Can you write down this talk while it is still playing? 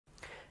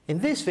In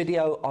this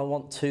video, I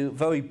want to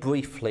very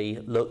briefly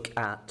look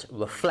at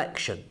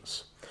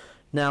reflections.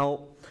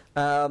 Now,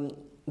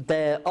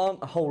 there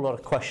aren't a whole lot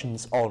of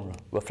questions on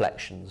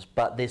reflections,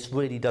 but this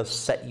really does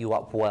set you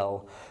up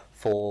well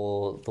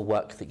for the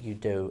work that you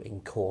do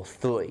in Core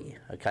 3.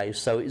 Okay,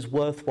 so it's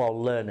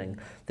worthwhile learning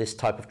this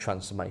type of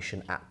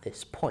transformation at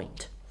this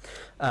point.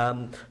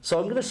 So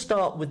I'm going to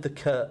start with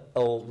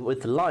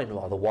the line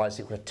rather, y is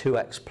equal to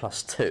 2x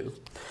plus 2.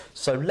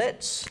 So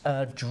let's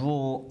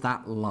draw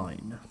that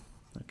line.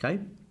 Okay,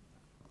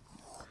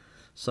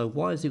 so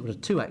y is equal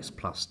to 2x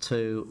plus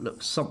 2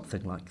 looks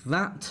something like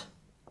that,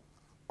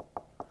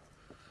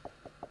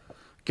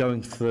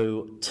 going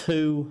through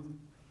 2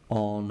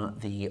 on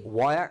the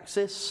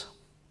y-axis,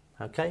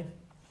 okay,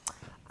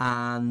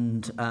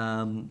 and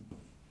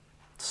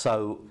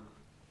so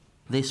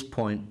this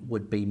point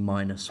would be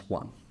minus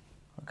 1,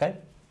 okay.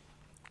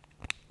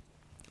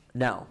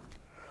 Now,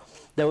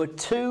 there are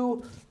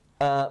two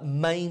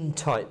main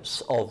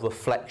types of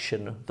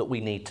reflection that we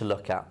need to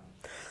look at.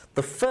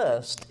 The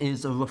first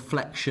is a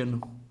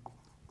reflection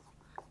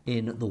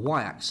in the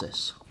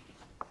y-axis.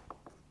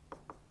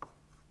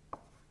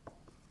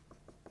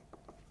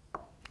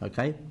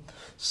 Okay,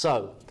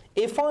 so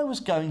if I was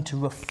going to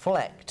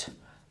reflect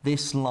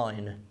this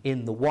line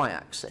in the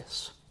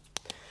y-axis,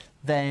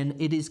 then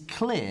it is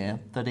clear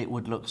that it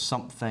would look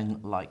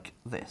something like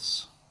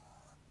this.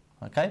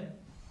 Okay,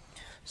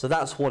 so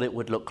that's what it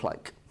would look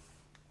like.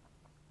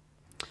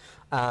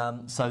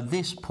 So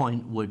this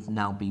point would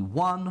now be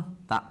 1,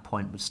 that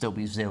point would still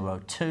be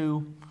 0,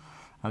 2,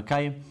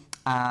 okay,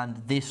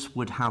 and this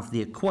would have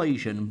the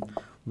equation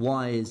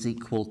y is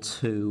equal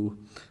to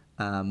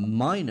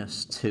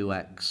minus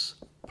 2x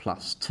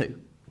plus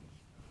 2.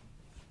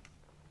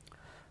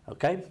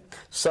 Okay,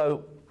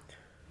 so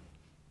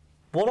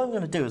what I'm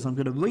going to do is I'm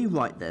going to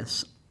rewrite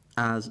this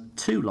as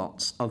two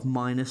lots of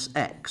minus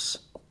x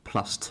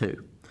plus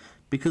 2.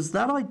 Because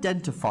that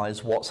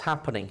identifies what's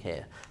happening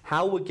here,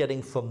 how we're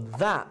getting from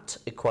that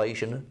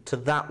equation to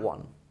that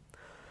one.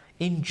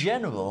 In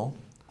general,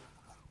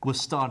 we're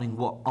starting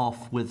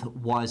off with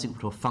y is equal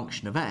to a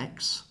function of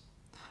x,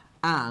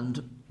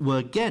 and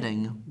we're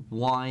getting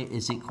y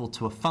is equal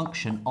to a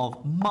function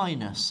of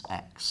minus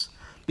x,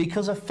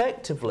 because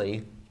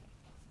effectively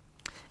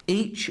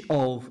each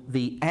of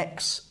the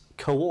x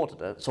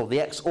coordinates, or the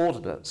x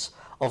ordinates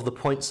of the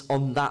points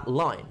on that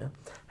line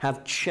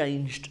have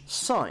changed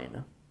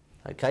sign.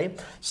 Okay,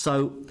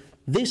 so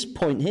this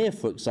point here,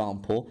 for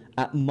example,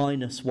 at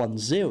minus 1,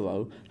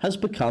 0, has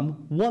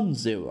become 1,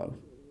 0.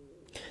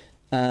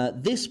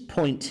 This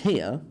point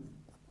here,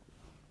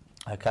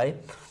 okay,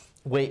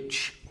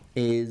 which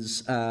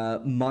is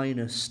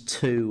minus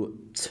 2,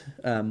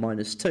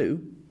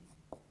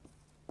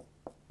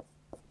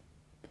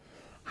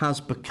 has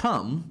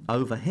become,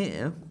 over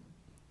here,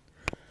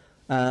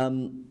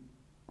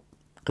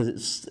 because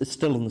it's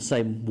still on the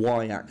same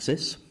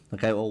y-axis,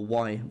 okay, or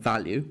y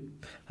value,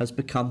 has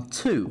become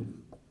 2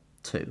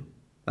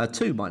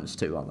 minus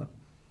 2 rather.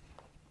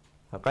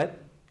 Okay,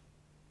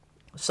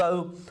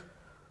 so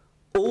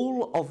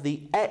all of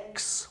the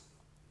x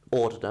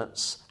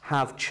ordinates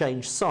have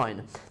changed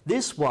sign.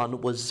 This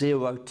one was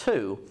 0,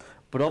 2,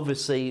 but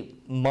obviously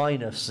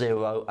minus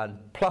 0 and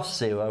plus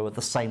 0 are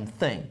the same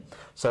thing,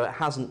 so it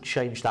hasn't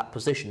changed that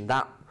position.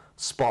 That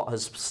spot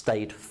has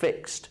stayed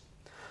fixed.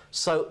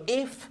 So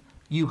if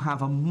you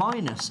have a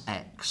minus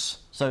x,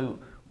 so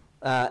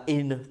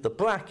in the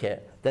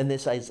bracket, then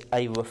this is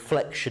a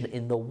reflection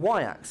in the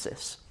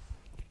y-axis.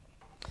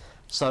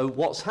 So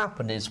what's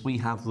happened is we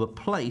have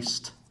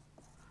replaced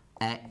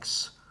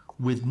x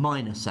with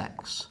minus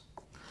x.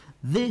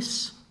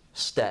 This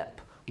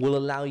step will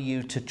allow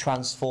you to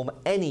transform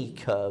any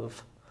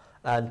curve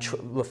and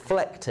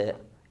reflect it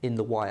in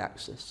the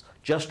y-axis,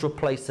 just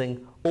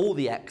replacing all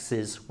the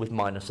x's with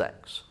minus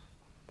x.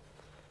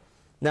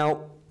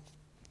 Now,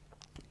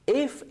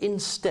 if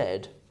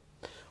instead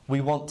we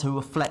want to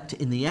reflect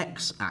in the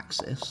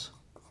x-axis,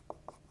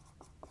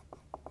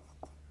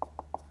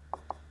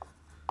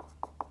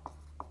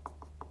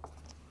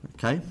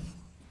 okay,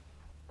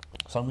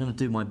 so I'm going to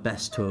do my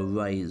best to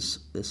erase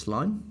this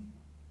line.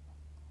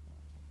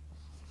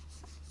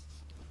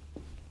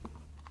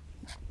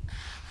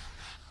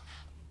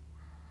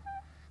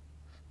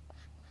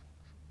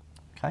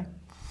 Okay.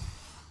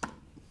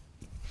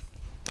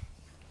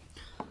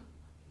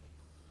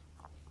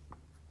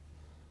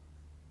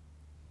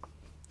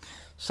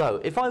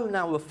 So if I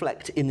now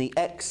reflect in the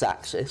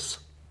x-axis,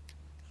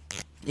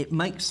 it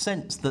makes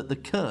sense that the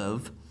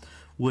curve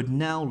would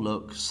now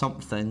look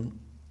something,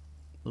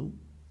 or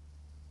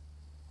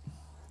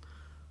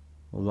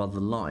rather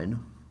the line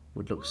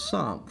would look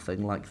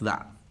something like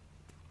that,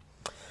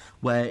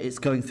 where it's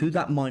going through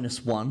that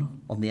minus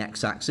 1 on the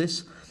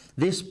x-axis.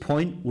 This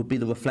point would be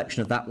the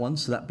reflection of that one,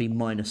 so that'd be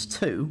minus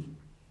 2.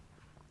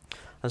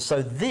 And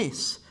so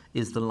this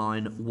is the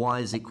line y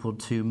is equal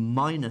to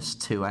minus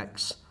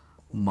 2x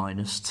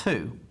minus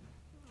 2.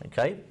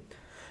 Okay?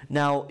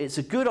 Now, it's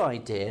a good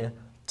idea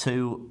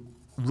to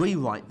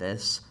rewrite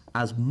this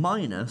as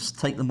minus,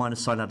 take the minus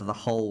sign out of the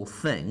whole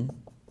thing,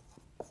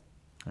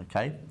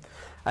 okay?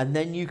 And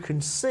then you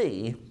can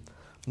see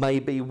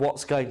maybe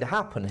what's going to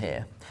happen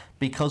here.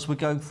 Because we're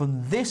going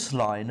from this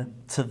line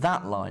to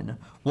that line,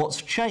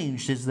 what's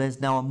changed is there's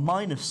now a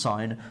minus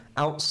sign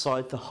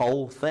outside the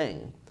whole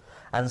thing.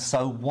 And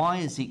so y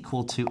is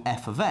equal to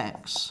f of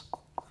x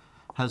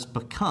has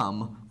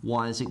become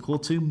y is equal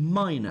to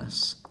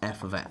minus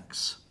f of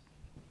x.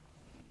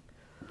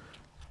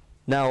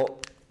 Now,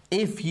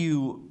 if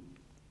you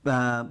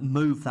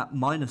move that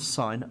minus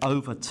sign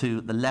over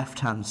to the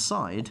left-hand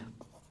side,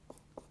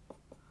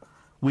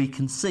 we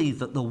can see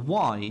that the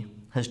y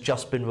has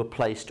just been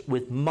replaced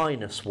with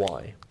minus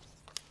y.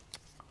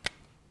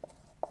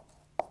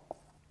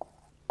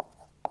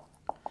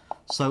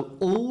 So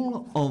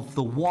all of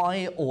the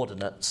y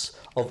ordinates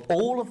of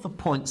all of the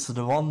points that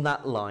are on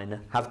that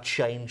line have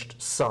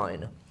changed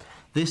sign.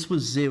 This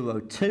was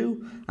 0,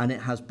 2, and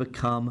it has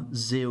become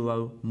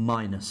 0,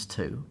 minus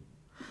 2.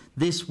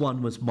 This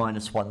one was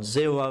minus 1,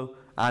 0,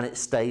 and it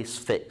stays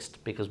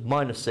fixed because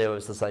minus 0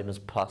 is the same as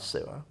plus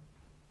 0.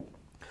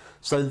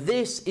 So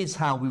this is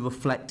how we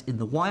reflect in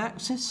the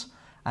y-axis,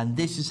 and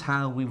this is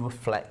how we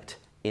reflect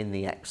in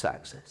the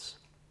x-axis.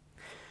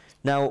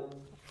 Now,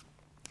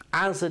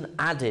 as an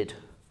added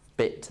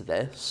bit to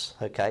this,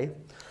 okay,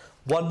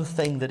 one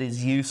thing that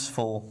is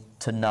useful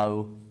to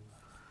know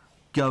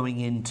going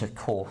into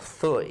core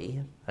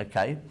 3,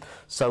 okay,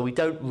 so we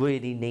don't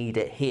really need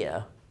it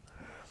here,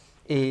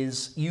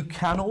 is you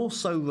can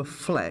also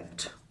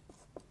reflect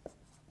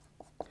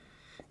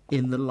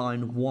in the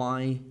line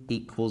y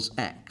equals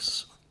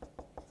x.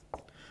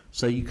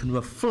 So you can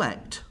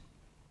reflect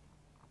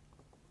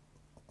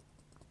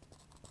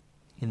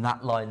in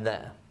that line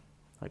there,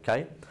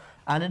 okay?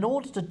 And in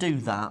order to do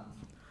that,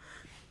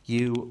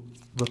 you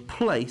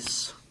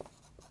replace,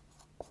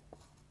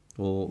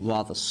 or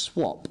rather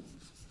swap,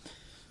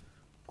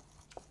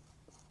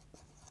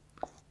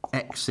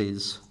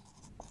 x's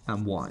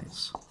and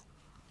y's.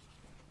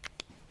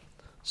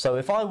 So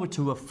if I were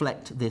to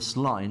reflect this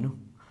line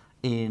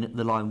in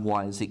the line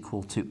y is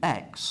equal to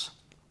x,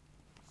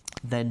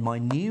 then my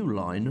new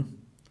line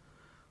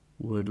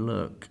would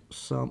look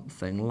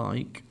something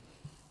like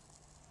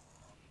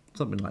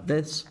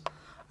this,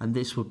 and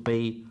this would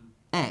be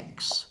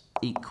x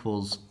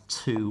equals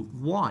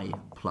 2y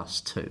plus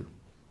 2.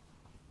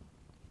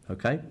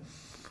 Okay?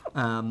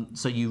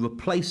 So you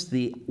replace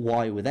the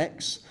y with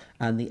x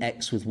and the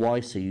x with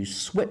y, so you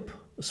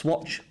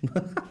swatch,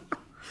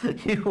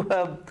 you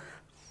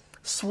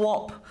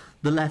swap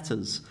the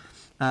letters.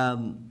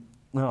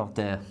 Oh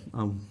dear,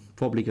 I'm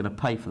probably going to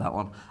pay for that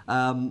one.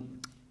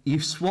 You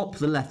swap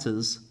the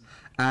letters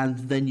and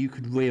then you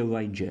could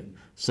rearrange it.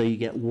 So you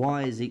get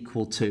y is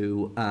equal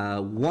to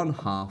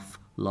 1/2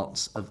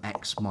 lots of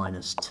x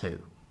minus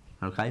 2.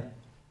 Okay?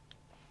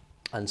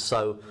 And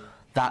so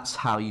that's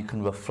how you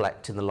can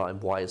reflect in the line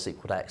y is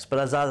equal to x. But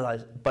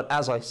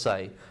as I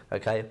say,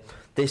 okay,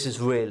 this is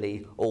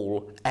really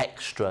all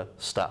extra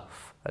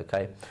stuff.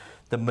 Okay?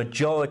 The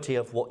majority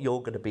of what you're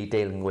going to be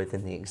dealing with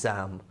in the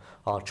exam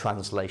are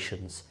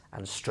translations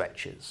and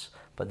stretches.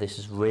 But this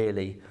is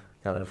really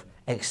kind of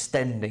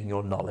extending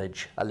your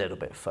knowledge a little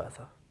bit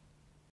further.